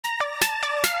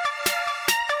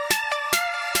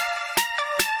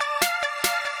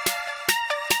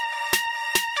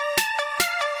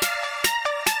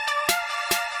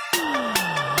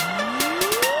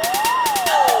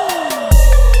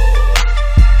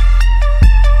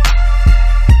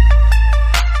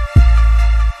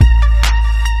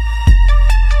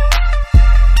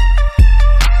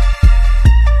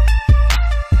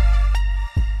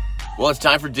Well, it's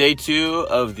time for day 2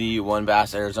 of the One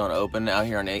Bass Arizona Open out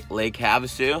here on Lake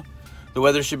Havasu. The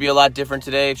weather should be a lot different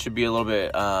today. It should be a little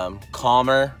bit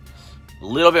calmer, a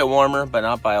little bit warmer, but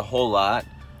not by a whole lot.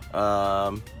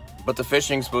 But the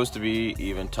fishing's supposed to be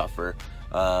even tougher.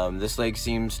 This lake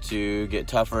seems to get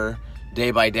tougher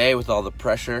day by day with all the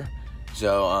pressure.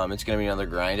 So it's gonna be another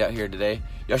grind out here today.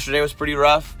 Yesterday was pretty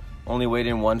rough. Only weighed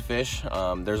in 1 fish.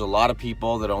 There's a lot of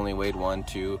people that only weighed 1,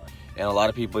 2, and a lot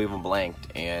of people even blanked.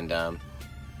 And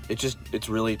it's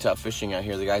really tough fishing out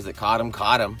here. The guys that caught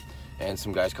them, and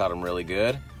some guys caught them really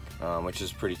good, which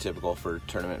is pretty typical for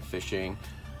tournament fishing.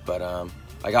 But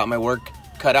I got my work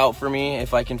cut out for me.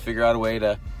 If I can figure out a way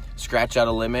to scratch out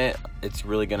a limit, it's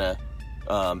really gonna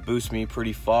boost me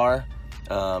pretty far.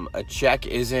 A check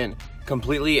isn't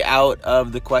completely out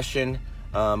of the question,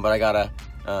 but I gotta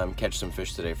catch some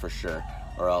fish today for sure,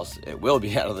 or else it will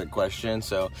be out of the question.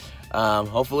 So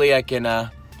hopefully I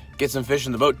can get some fish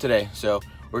in the boat today. So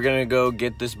we're gonna go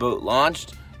get this boat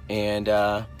launched and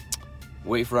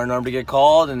wait for our number to get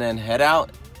called, and then head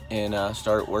out and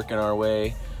start working our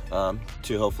way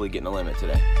to hopefully getting a limit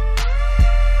today.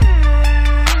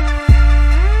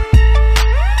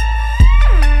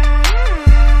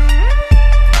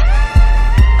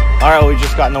 All right, we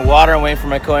just got in the water. I'm waiting for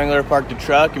my co-angler to park the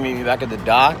truck and meet me back at the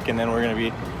dock, and then we're gonna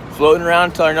be floating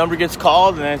around until our number gets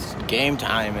called, and then it's game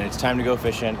time, and it's time to go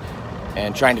fishing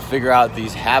and trying to figure out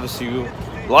these Havasu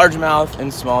largemouth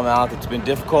and smallmouth. It's been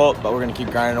difficult, but we're gonna keep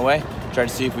grinding away, try to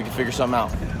see if we can figure something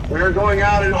out. We're going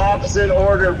out in opposite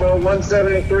order. Boat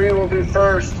 173 will be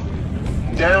first,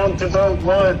 down to boat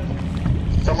 1.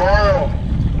 Tomorrow,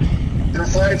 your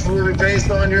flights will be based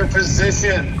on your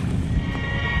position.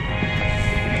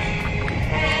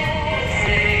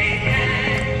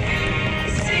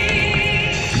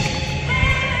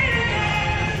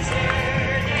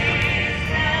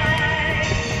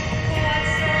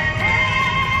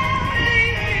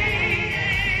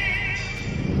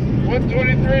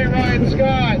 Ryan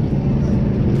Scott,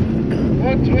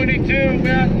 122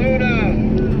 Matt Luna,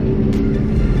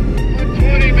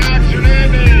 120 Max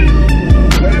Hernandez.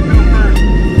 Let him go first.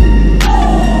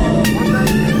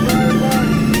 119 Brian Buck.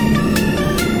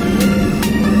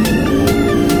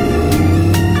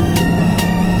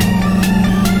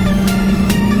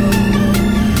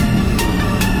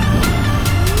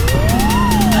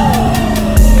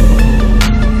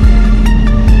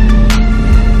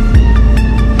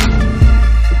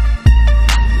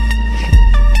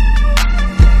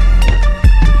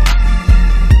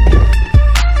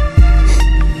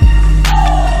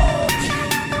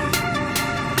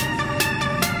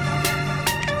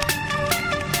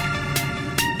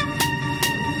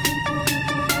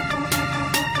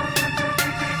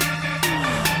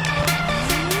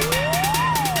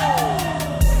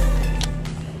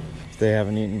 If they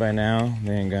haven't eaten by now,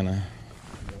 they ain't gonna.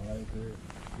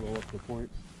 Roll up the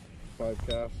points. 5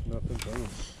 casts, nothing. Boom.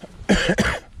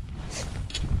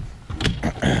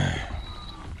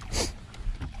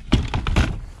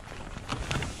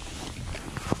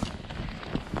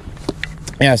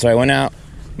 Yeah, so I went out.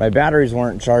 My batteries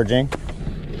weren't charging,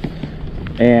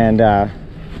 and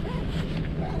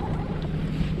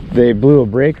they blew a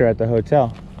breaker at the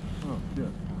hotel. Oh, yeah.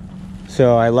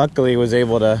 So I luckily was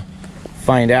able to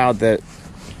find out that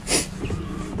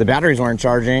the batteries weren't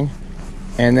charging,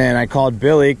 and then I called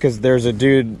Billy because there's a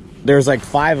dude, there's like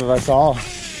 5 of us all,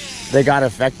 they got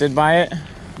affected by it.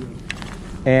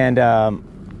 And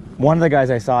one of the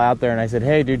guys I saw out there, and I said,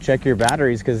 hey dude, check your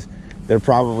batteries because they're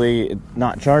probably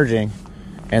not charging.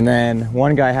 And then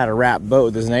one guy had a wrap boat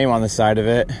with his name on the side of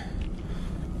it,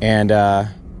 and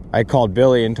I called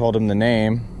Billy and told him the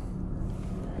name,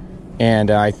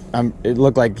 and it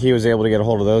looked like he was able to get a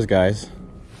hold of those guys.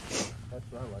 That's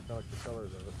what I like. I like the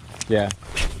colors of it. Yeah. The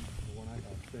one I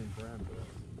got, same brand, but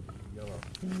yellow.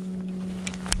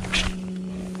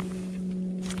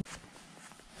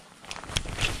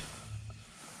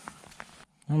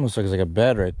 Almost looks like a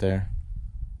bed right there.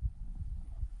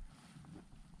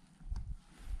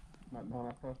 Not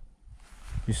non-alpha.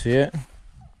 You see it?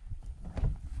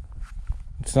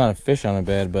 It's not a fish on a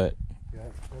bed, but Yeah,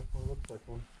 that's what it looks like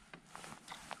one.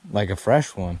 like a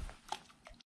fresh one.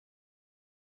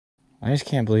 I just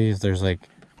can't believe there's like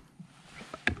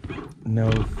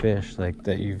no fish like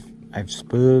that I've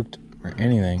spooked or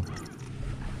anything.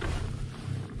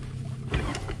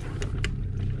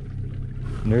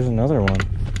 And there's another one.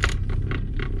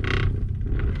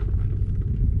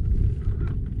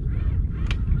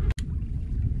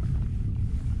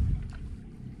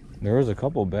 There was a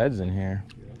couple beds in here.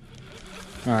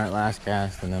 All right, last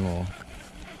cast, and then we'll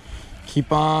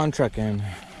keep on trucking.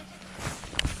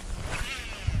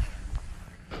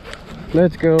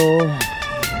 Let's go.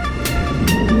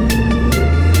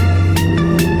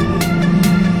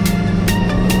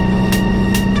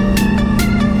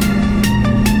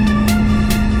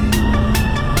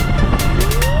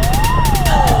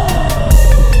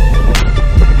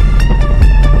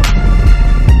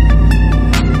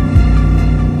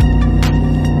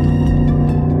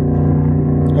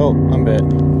 Oh, I'm bit.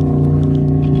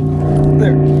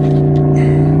 There.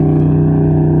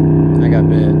 I got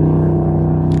bit.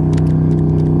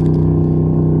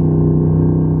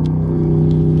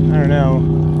 I don't know.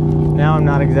 Now I'm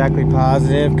not exactly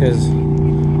positive because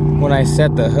when I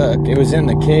set the hook, it was in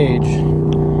the cage.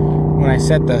 When I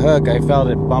set the hook, I felt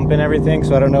it bumping everything,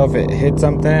 so I don't know if it hit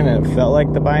something and it felt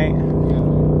like the bite.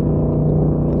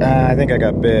 I think I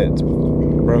got bit. It's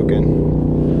broken.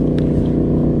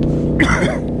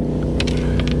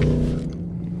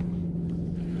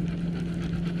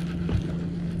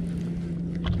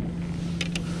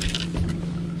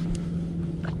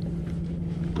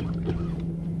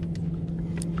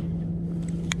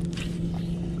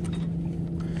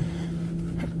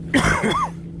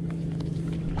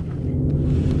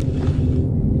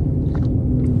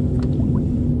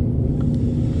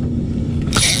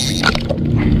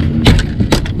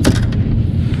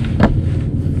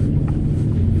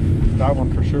 That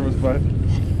one for sure was bite.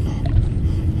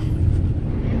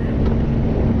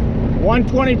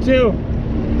 122.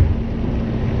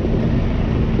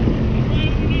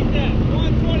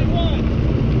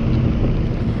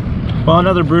 Well,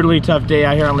 another brutally tough day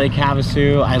out here on Lake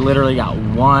Havasu. I literally got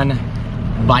one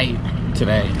bite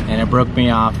today, and it broke me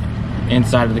off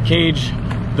inside of the cage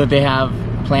that they have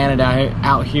planted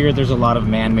out here. There's a lot of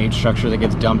man-made structure that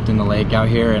gets dumped in the lake out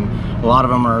here, and a lot of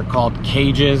them are called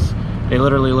cages. They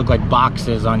literally look like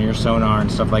boxes on your sonar and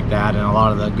stuff like that, and a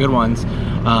lot of the good ones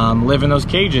live in those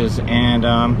cages. And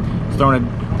throwing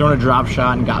a drop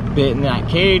shot and got bit in that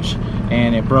cage,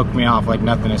 and it broke me off like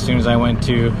nothing. As soon as I went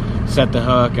to set the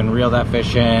hook and reel that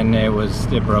fish in, it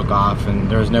broke off, and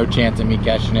there was no chance of me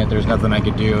catching it. There's nothing I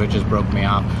could do. It just broke me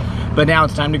off. But now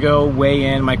it's time to go weigh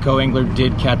in. My co-angler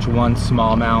did catch one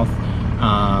smallmouth,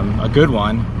 a good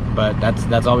one, but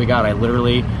that's all we got.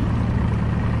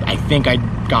 I think I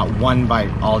got one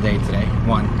bite all day today,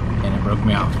 one, and it broke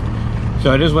me off.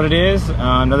 So it is what it is.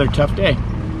 Another tough day.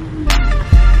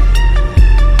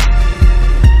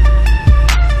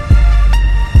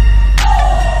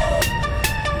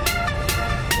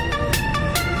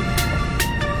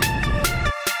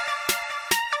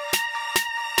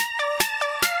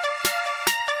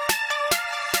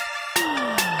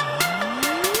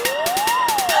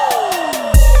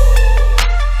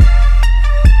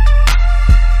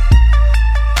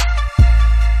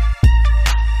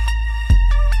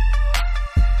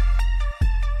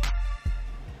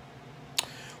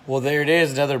 Well, there it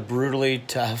is, another brutally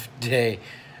tough day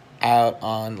out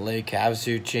on Lake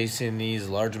Havasu chasing these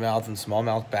largemouth and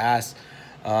smallmouth bass.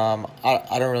 I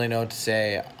don't really know what to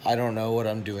say. I don't know what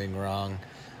I'm doing wrong.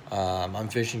 I'm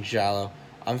fishing shallow.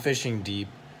 I'm fishing deep.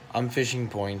 I'm fishing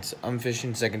points. I'm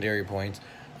fishing secondary points.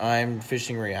 I'm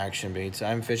fishing reaction baits.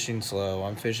 I'm fishing slow.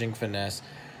 I'm fishing finesse.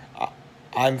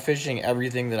 I'm fishing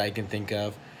everything that I can think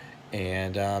of,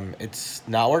 and it's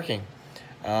not working.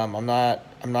 I'm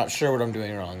not sure what I'm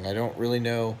doing wrong. I don't really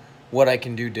know what I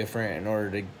can do different in order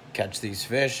to catch these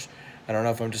fish. I don't know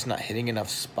if I'm just not hitting enough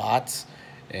spots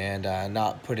and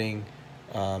not putting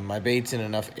my baits in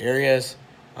enough areas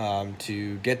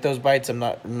to get those bites. I'm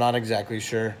not exactly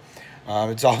sure.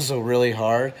 It's also really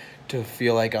hard to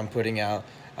feel like I'm putting out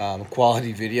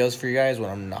quality videos for you guys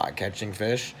when I'm not catching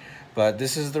fish. But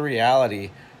this is the reality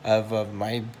of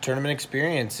my tournament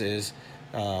experiences.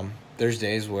 There's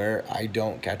days where I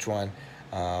don't catch one.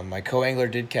 My co-angler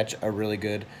did catch a really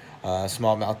good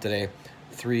smallmouth today.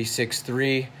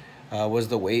 363 was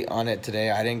the weight on it today.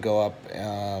 I didn't go up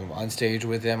on stage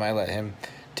with him. I let him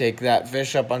take that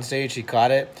fish up on stage. He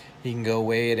caught it. He can go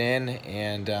weigh it in,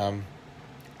 and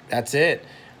that's it.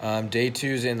 Day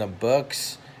 2's in the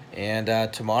books,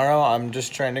 and tomorrow I'm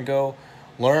just trying to go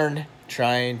learn,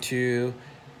 trying to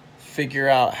figure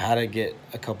out how to get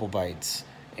a couple bites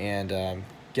and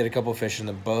get a couple fish in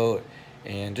the boat,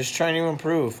 and just trying to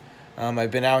improve.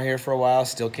 I've been out here for a while,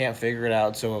 still can't figure it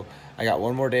out, so I got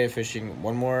one more day of fishing,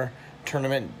 one more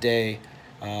tournament day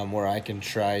where I can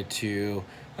try to,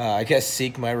 I guess,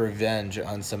 seek my revenge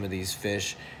on some of these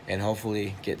fish and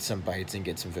hopefully get some bites and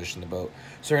get some fish in the boat.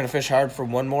 So we're going to fish hard for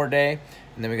one more day,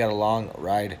 and then we got a long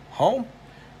ride home.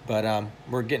 But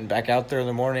we're getting back out there in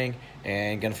the morning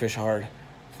and going to fish hard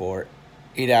for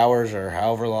 8 hours or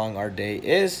however long our day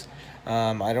is.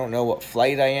 I don't know what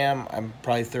flight I am. I'm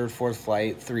probably third, fourth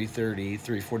flight, 3:30,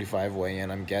 3:45 weigh-in,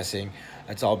 I'm guessing.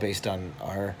 That's all based on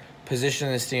our position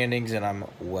in the standings, and I'm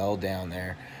well down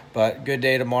there. But good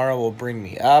day tomorrow will bring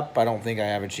me up. I don't think I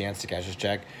have a chance to catch this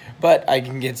check, but I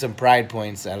can get some pride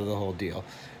points out of the whole deal.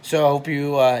 So I hope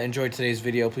you enjoyed today's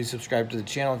video. Please subscribe to the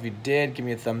channel. If you did, give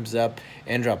me a thumbs up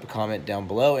and drop a comment down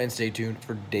below. And stay tuned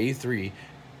for day 3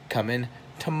 coming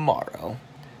tomorrow.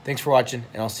 Thanks for watching,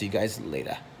 and I'll see you guys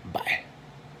later. Bye.